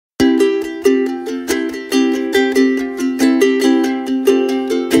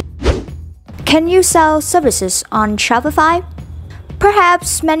Can you sell services on Shopify?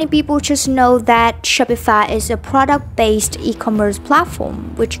 Perhaps many people just know that Shopify is a product-based e-commerce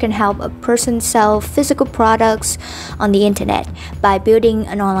platform which can help a person sell physical products on the internet by building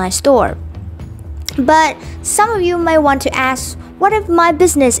an online store. But some of you may want to ask, what if my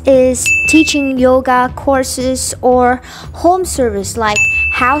business is teaching yoga courses or home service like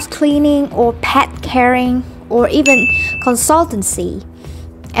house cleaning or pet caring or even consultancy?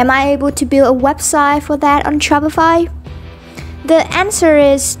 Am I able to build a website for that on Shopify? The answer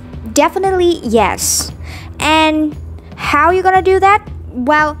is definitely yes. And how are you gonna do that?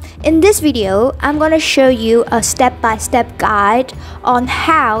 Well, in this video, I'm gonna show you a step-by-step guide on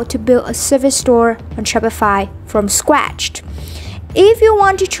how to build a service store on Shopify from scratch. If you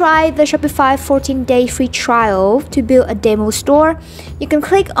want to try the Shopify 14-day free trial to build a demo store, you can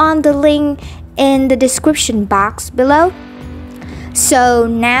click on the link in the description box below. So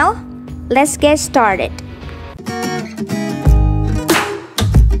now, let's get started.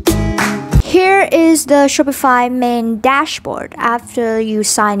 Here is the Shopify main dashboard after you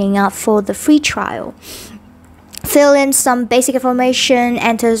signing up for the free trial. Fill in some basic information,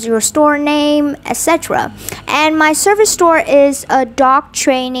 enter your store name, etc. And my service store is a dog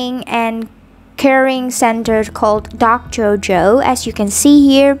training and caring center called Dog Jojo, as you can see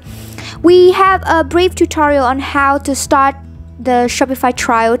here. We have a brief tutorial on how to start the Shopify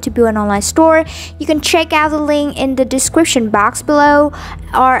trial to build an online store. You can check out the link in the description box below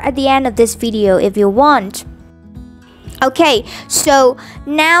or at the end of this video if you want. Okay, so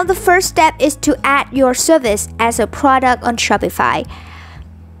now the first step is to add your service as a product on Shopify.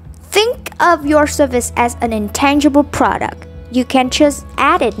 Think of your service as an intangible product. You can just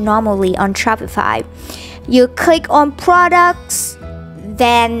add it normally on Shopify. You click on products,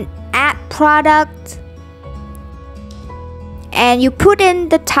 then add product, and you put in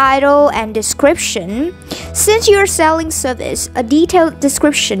the title and description. Since you're selling service, a detailed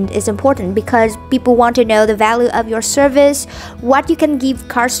description is important because people want to know the value of your service, what you can give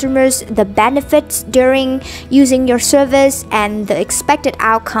customers, the benefits during using your service, and the expected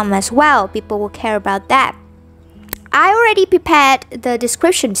outcome as well. People will care about that. I already prepared the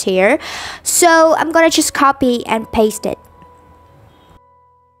descriptions here, so I'm gonna just copy and paste it.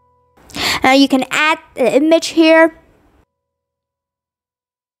 Now you can add the image here.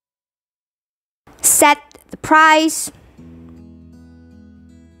 Set the price.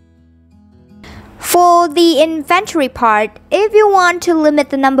 For the inventory part, if you want to limit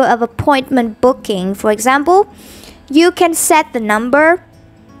the number of appointment booking, for example, you can set the number.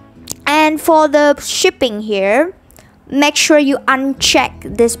 And for the shipping here, make sure you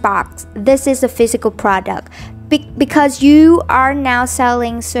uncheck this box. This is a physical product because you are now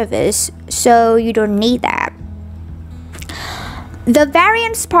selling service, so you don't need that. The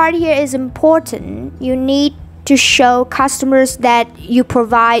variance part here is important. You need to show customers that you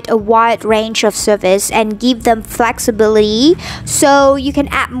provide a wide range of service and give them flexibility so you can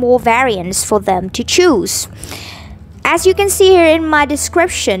add more variants for them to choose. As you can see here in my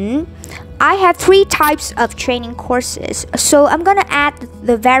description, I have 3 types of training courses, so I'm gonna add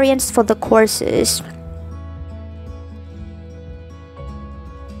the variants for the courses.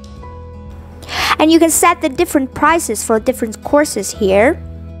 And you can set the different prices for different courses here.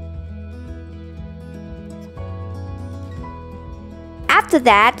 After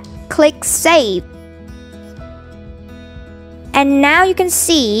that, click Save. And now you can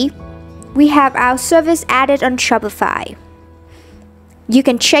see we have our service added on Shopify. You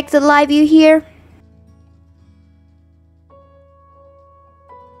can check the live view here.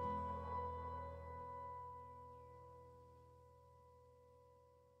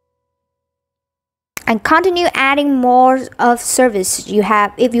 And continue adding more of service you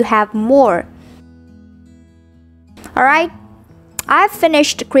have if you have more. Alright, I've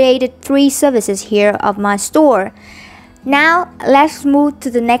finished created 3 services here of my store. Now let's move to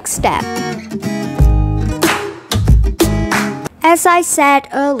the next step. As I said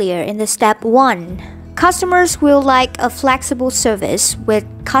earlier in the step 1, customers will like a flexible service with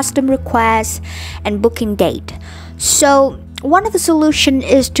custom requests and booking date. So one of the solutions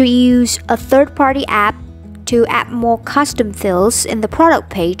is to use a third-party app to add more custom fields in the product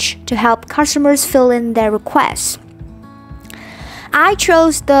page to help customers fill in their requests. I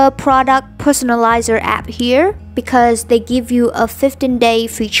chose the Product Personalizer app here because they give you a 15-day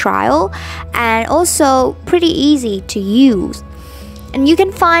free trial and also pretty easy to use. And you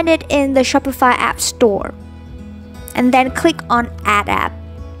can find it in the Shopify App Store. And then click on Add App.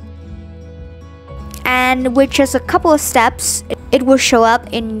 And with just a couple of steps, it will show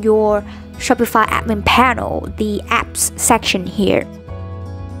up in your Shopify admin panel, the apps section here.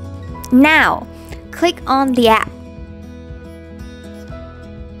 Now, click on the app.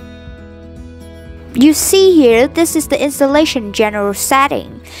 You see here, this is the installation general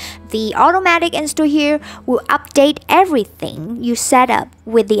setting. The automatic install here will update everything you set up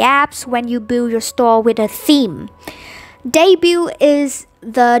with the apps when you build your store with a theme. Debut is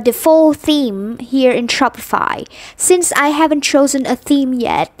the default theme here in Shopify. Since I haven't chosen a theme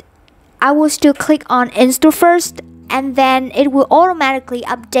yet, I will still click on install first, and then it will automatically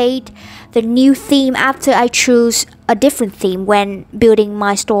update the new theme after I choose a different theme when building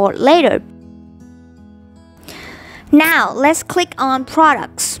my store later. Now let's click on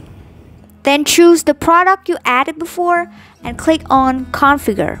products. Then choose the product you added before and click on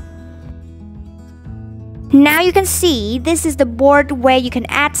configure. Now you can see this is the board where you can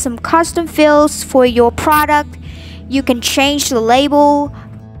add some custom fields for your product. You can change the label,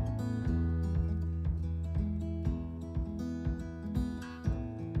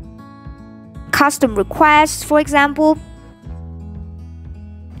 custom requests, for example.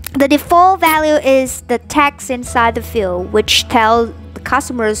 The default value is the text inside the field, which tells the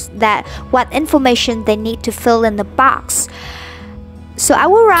customers that what information they need to fill in the box. So I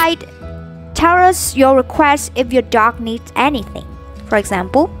will write, tell us your request if your dog needs anything, for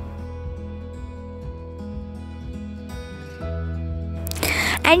example.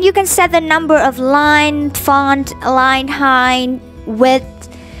 And you can set the number of line, font, line height,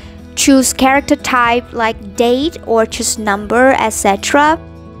 width, choose character type like date or just number, etc.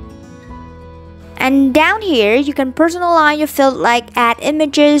 And down here, you can personalize your field like add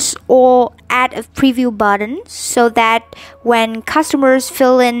images or add a preview button so that when customers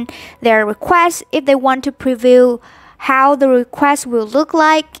fill in their request, if they want to preview how the request will look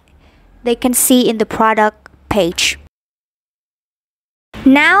like, they can see in the product page.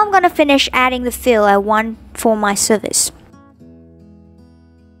 Now I'm going to finish adding the field I want for my service.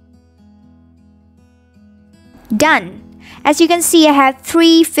 Done. As you can see, I have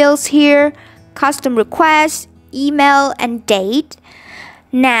 3 fields here: custom request, email, and date.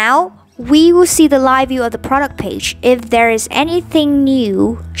 Now we will see the live view of the product page if there is anything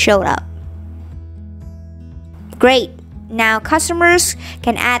new showed up. Great. Now customers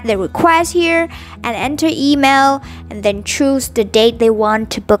can add their request here and enter email and then choose the date they want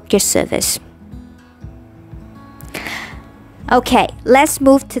to book your service. Okay, let's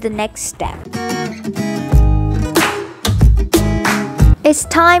move to the next step. It's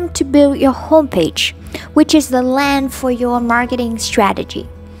time to build your homepage, which is the land for your marketing strategy.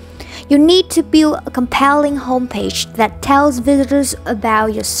 You need to build a compelling homepage that tells visitors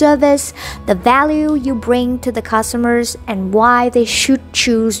about your service, the value you bring to the customers, and why they should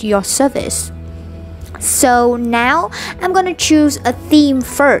choose your service. So now I'm going to choose a theme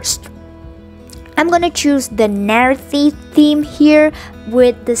first. I'm going to choose the narrative theme here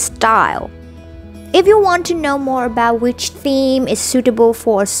with the style. If you want to know more about which theme is suitable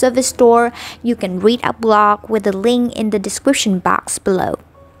for a service store, you can read a blog with the link in the description box below.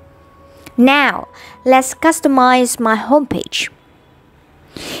 Now, let's customize my homepage.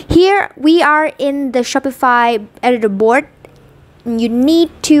 Here we are in the Shopify editor board. You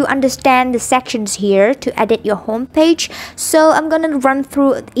need to understand the sections here to edit your homepage. So I'm going to run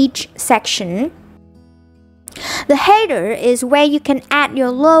through each section. The header is where you can add your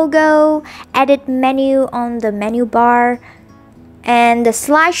logo, edit menu on the menu bar, and the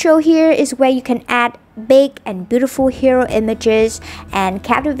slideshow here is where you can add big and beautiful hero images and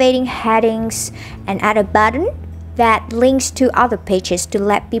captivating headings, and add a button that links to other pages to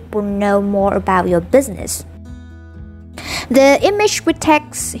let people know more about your business. The image with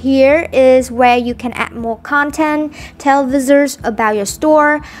text here is where you can add more content, tell visitors about your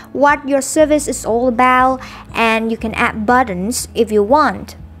store, what your service is all about, and you can add buttons if you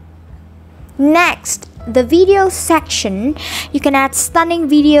want. Next, the video section, you can add stunning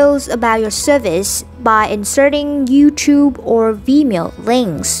videos about your service by inserting YouTube or Vimeo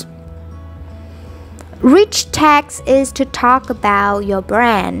links. Rich text is to talk about your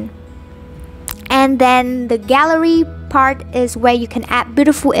brand. And then the gallery part is where you can add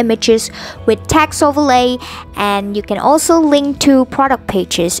beautiful images with text overlay, and you can also link to product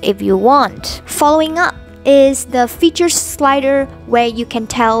pages if you want. Following up is the features slider where you can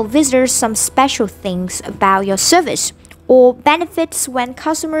tell visitors some special things about your service or benefits when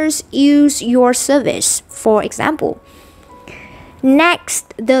customers use your service, for example.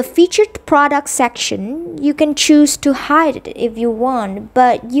 Next, the featured product section, you can choose to hide it if you want,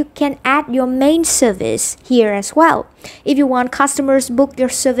 but you can add your main service here as well if you want customers book your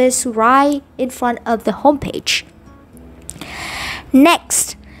service right in front of the homepage.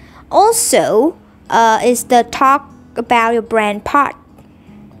 Next, also is the talk about your brand part.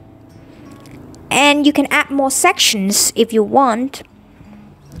 And you can add more sections if you want.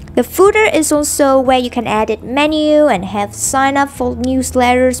 The footer is also where you can edit menu and have sign up for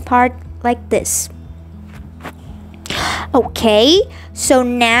newsletters part like this. Okay, so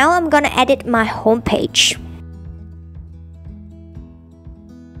now I'm gonna edit my homepage.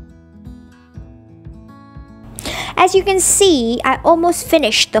 As you can see, I almost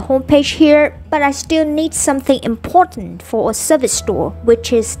finished the homepage here, but I still need something important for a service store,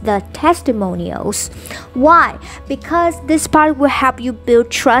 which is the testimonials. Why? Because this part will help you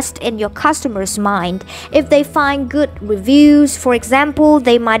build trust in your customer's mind. If they find good reviews, for example,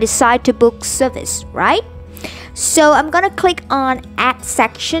 they might decide to book service, right? So I'm gonna click on Add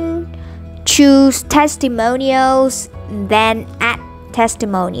Section, choose Testimonials, then Add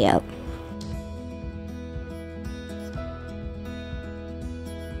Testimonial.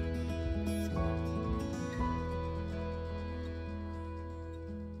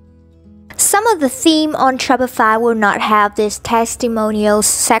 Some of the theme on Shopify will not have this testimonials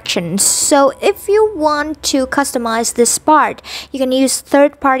section. So if you want to customize this part, you can use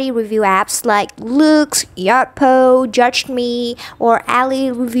third-party review apps like Looks, Yotpo, Judge Me, or Ali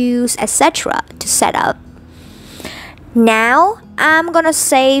Reviews, etc. to set up. Now I'm gonna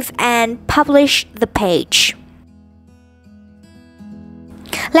save and publish the page.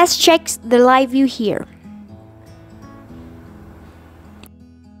 Let's check the live view here.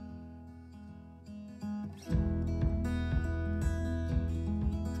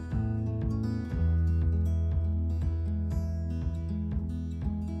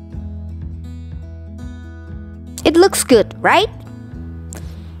 It looks good, right?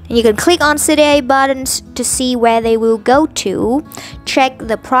 And you can click on CTA buttons to see where they will go to. Check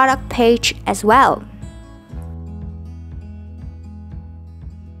the product page as well.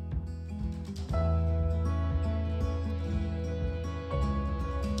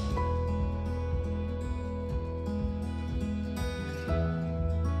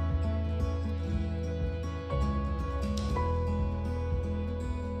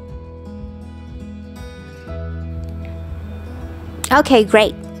 Okay,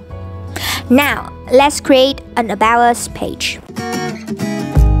 great. Now, let's create an About Us page.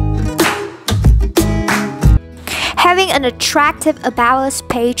 Having an attractive About Us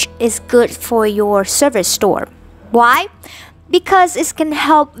page is good for your service store. Why? Because it can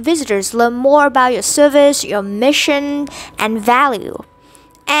help visitors learn more about your service, your mission, and value.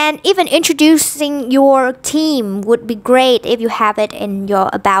 And even introducing your team would be great if you have it in your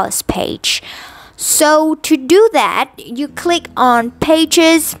About Us page. So to do that, you click on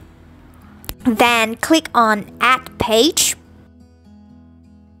Pages, then click on Add Page.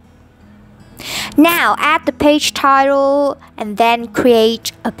 Now add the page title and then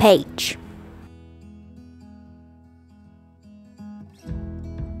create a page.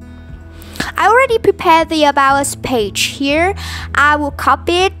 I already prepared the About Us page here. I will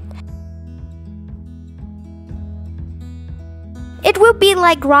copy it. It will be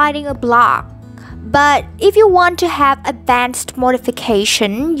like writing a blog. But if you want to have advanced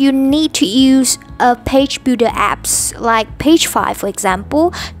modification, you need to use a page builder apps like Shopify, for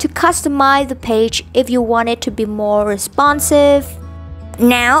example, to customize the page if you want it to be more responsive.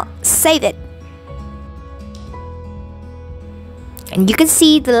 Now, save it. And you can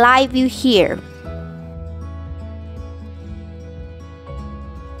see the live view here.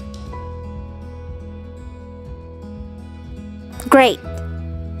 Great.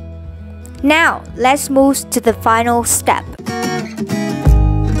 Now, let's move to the final step.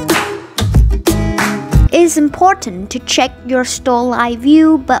 It's important to check your store live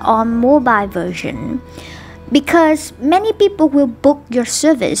view but on mobile version, because many people will book your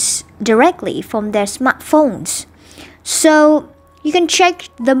service directly from their smartphones. So you can check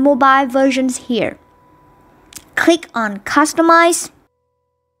the mobile versions here. Click on Customize,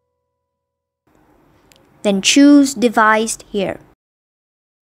 then choose Device here.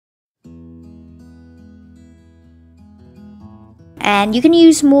 And you can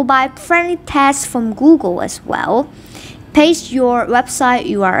use mobile-friendly tests from Google as well. Paste your website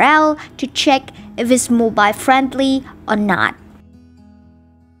URL to check if it's mobile-friendly or not.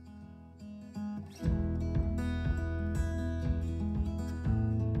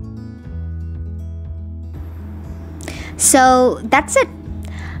 So that's it.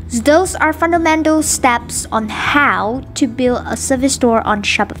 Those are fundamental steps on how to build a service store on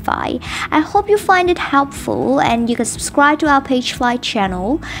Shopify. I hope you find it helpful, and you can subscribe to our Pagefly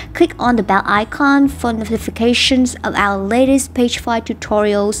channel. Click on the bell icon for notifications of our latest Pagefly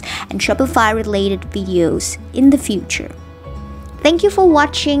tutorials and Shopify related videos in the future. Thank you for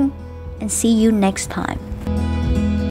watching, and see you next time.